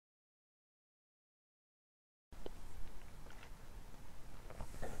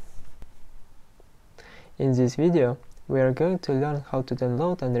In this video, we are going to learn how to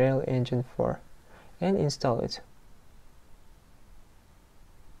download Unreal Engine 4 and install it.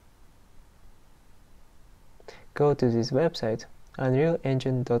 Go to this website,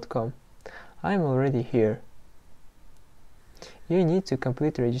 unrealengine.com. I am already here. You need to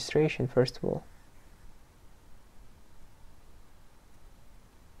complete registration first of all.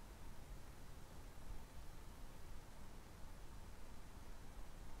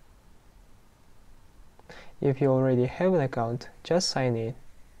 If you already have an account, just sign in.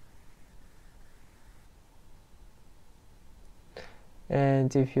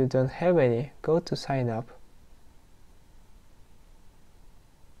 And if you don't have any, go to sign up.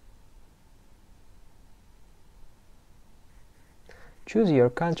 Choose your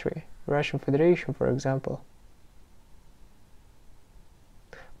country, Russian Federation for example.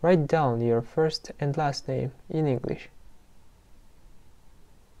 Write down your first and last name in English.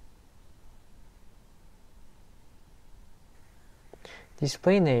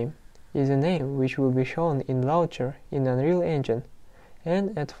 Display name is a name which will be shown in Launcher in Unreal Engine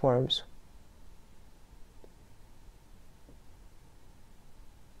and at Forums.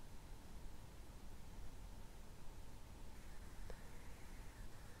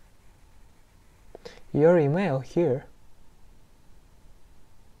 Your email here.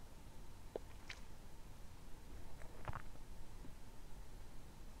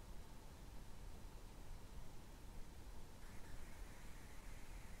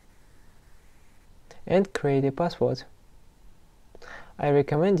 And create a password. I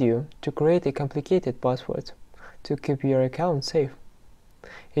recommend you to create a complicated password to keep your account safe.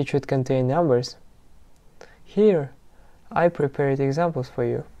 It should contain numbers. Here, I prepared examples for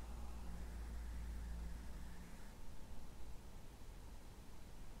you.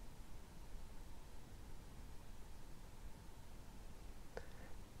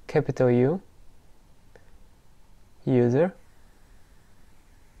 Capital U, user,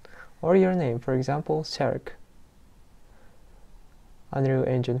 or your name, for example, Sark. Unreal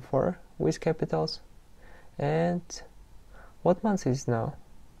Engine 4 with capitals. And what month is now?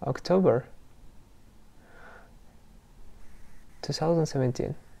 October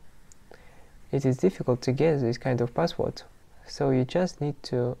 2017. It is difficult to guess this kind of password, so you just need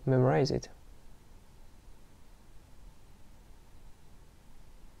to memorize it.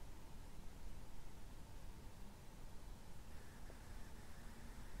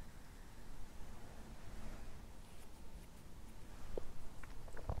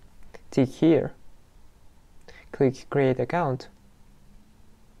 Tick here. Click Create Account.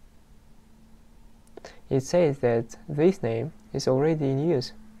 It says that this name is already in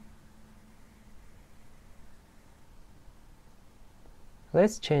use.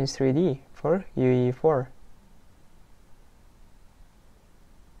 Let's change 3D for UE4.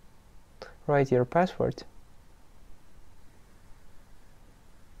 Write your password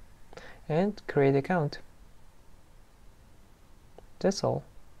and create account. That's all.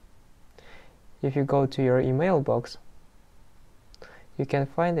 If you go to your email box, you can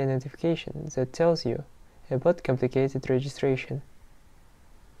find a notification that tells you about complicated registration.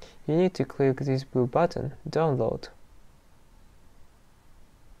 You need to click this blue button, Download.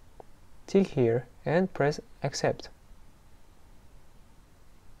 Tick here and press Accept.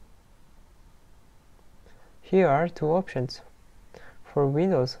 Here are two options, for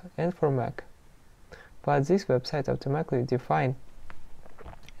Windows and for Mac, but this website automatically defines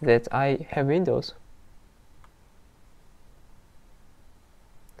that I have Windows.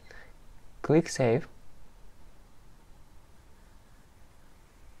 Click Save.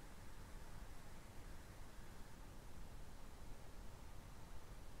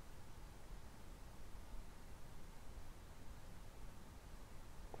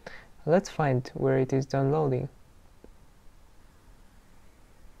 Let's find where it is downloading.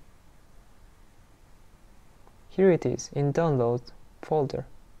 Here it is in Download folder.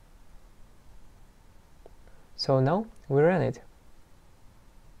 So now we run it.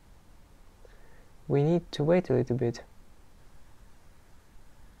 We need to wait a little bit.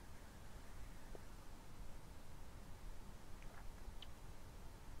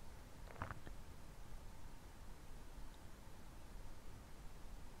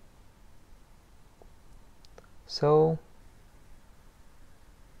 So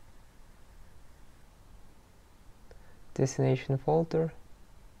destination folder.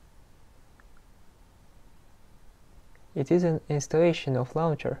 It is an installation of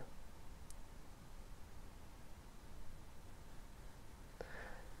Launcher.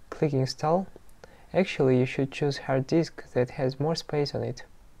 Click Install. Actually, you should choose hard disk that has more space on it.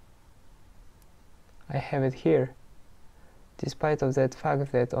 I have it here, despite of that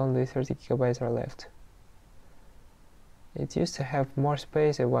fact that only 30 GB are left. It used to have more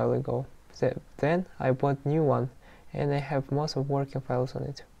space a while ago. Then I bought new one and I have most of working files on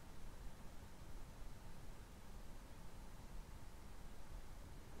it.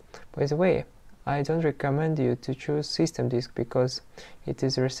 By the way, I don't recommend you to choose system disk because it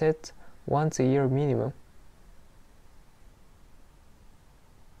is reset once a year minimum.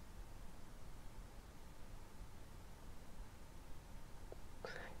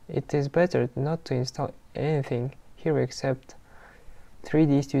 It is better not to install anything here except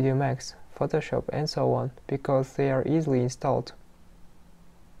 3D Studio Max, Photoshop and so on, because they are easily installed.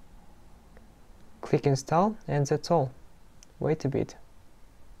 Click install and that's all. Wait a bit.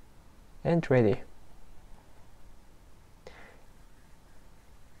 And ready.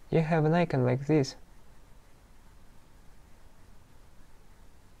 You have an icon like this.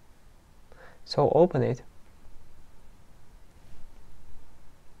 So open it.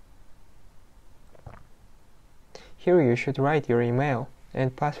 Here you should write your email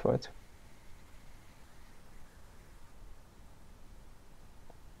and password.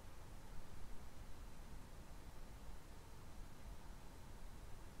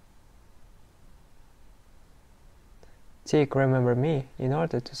 Tick Remember Me in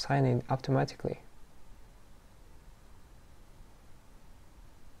order to sign in automatically.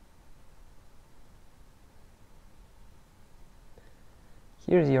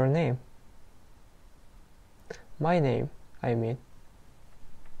 Here's your name. My name, I mean.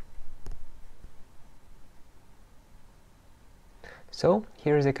 So,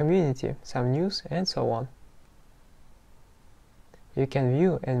 here's the community, some news and so on. You can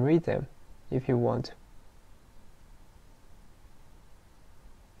view and read them if you want.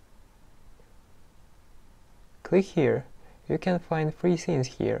 Click here. You can find free scenes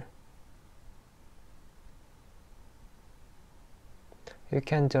here. You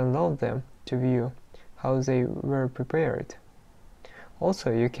can download them to view how they were prepared.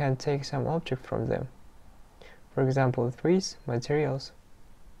 Also, you can take some objects from them. For example, trees, materials.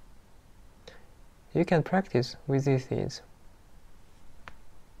 You can practice with these things.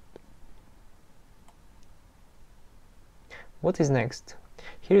 What is next?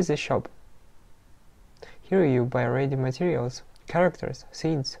 Here is the shop. Here you buy ready materials, characters,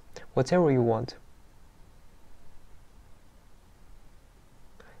 scenes, whatever you want.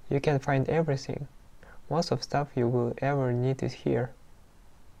 You can find everything. Most of stuff you will ever need is here.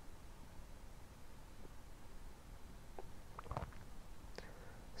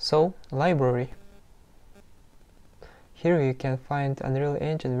 So, library. Here you can find Unreal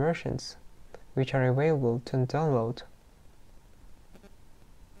Engine versions, which are available to download.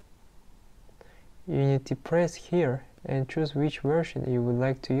 You need to press here and choose which version you would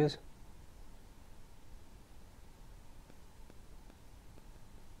like to use.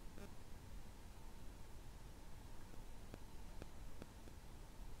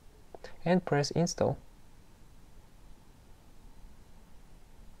 And press install.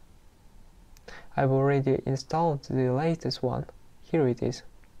 I've already installed the latest one. Here it is.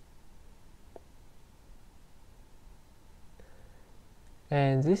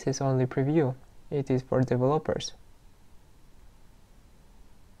 And this is only preview. It is for developers.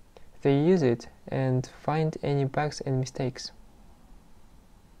 They use it and find any bugs and mistakes.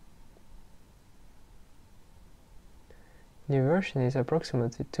 New version is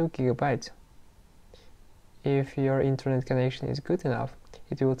approximately 2 GB. If your internet connection is good enough,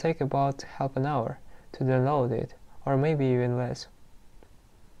 it will take about half an hour to download it, or maybe even less.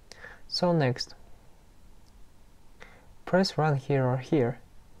 So next, press run here or here.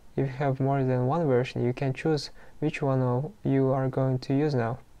 If you have more than one version, you can choose which one you are going to use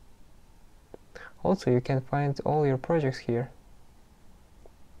now. Also, you can find all your projects here.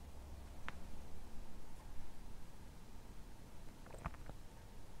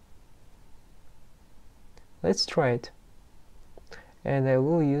 Let's try it. And I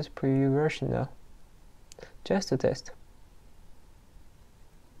will use preview version now, just to test.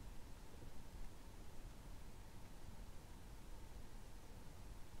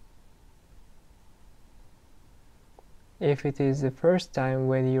 If it is the first time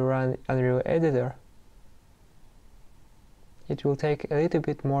when you run Unreal Editor, it will take a little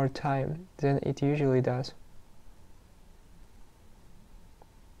bit more time than it usually does.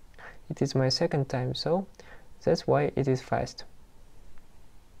 It is my second time, so that's why it is fast.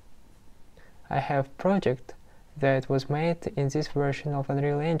 I have a project that was made in this version of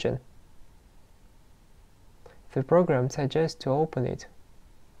Unreal Engine. The program suggests to open it,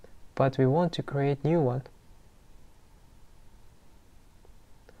 but we want to create new one.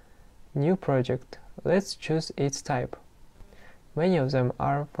 New project. Let's choose its type. Many of them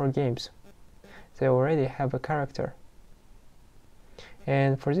are for games. They already have a character.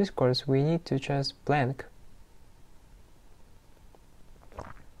 And for this course we need to choose blank.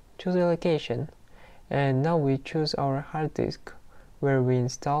 Choose a location, and now we choose our hard disk where we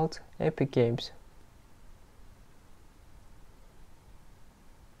installed Epic Games.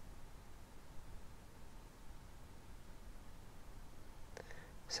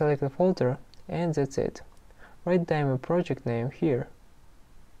 Select the folder, and that's it. Write down a project name here.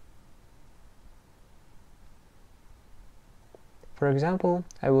 For example,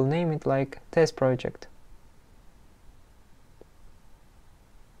 I will name it like test project.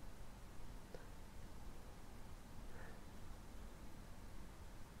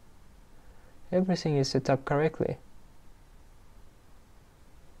 Everything is set up correctly.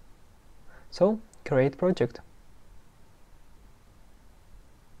 So, create project.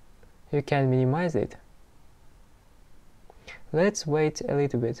 You can minimize it. Let's wait a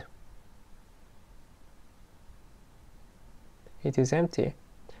little bit. It is empty,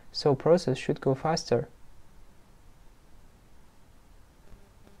 so process should go faster.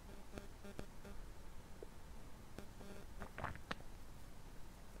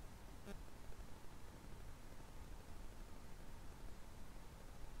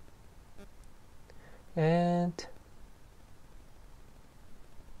 And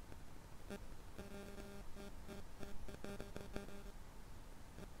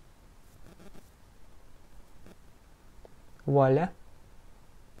voila!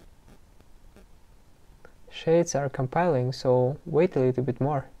 Shades are compiling, so wait a little bit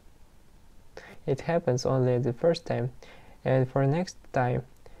more. It happens only the first time, and for next time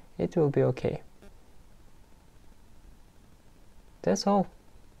it will be okay. That's all.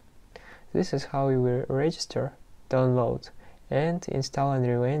 This is how you will register, download, and install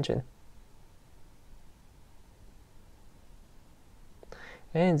Unreal Engine.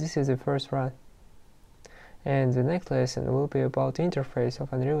 And this is the first run. And the next lesson will be about the interface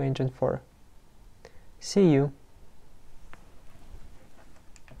of Unreal Engine 4. See you!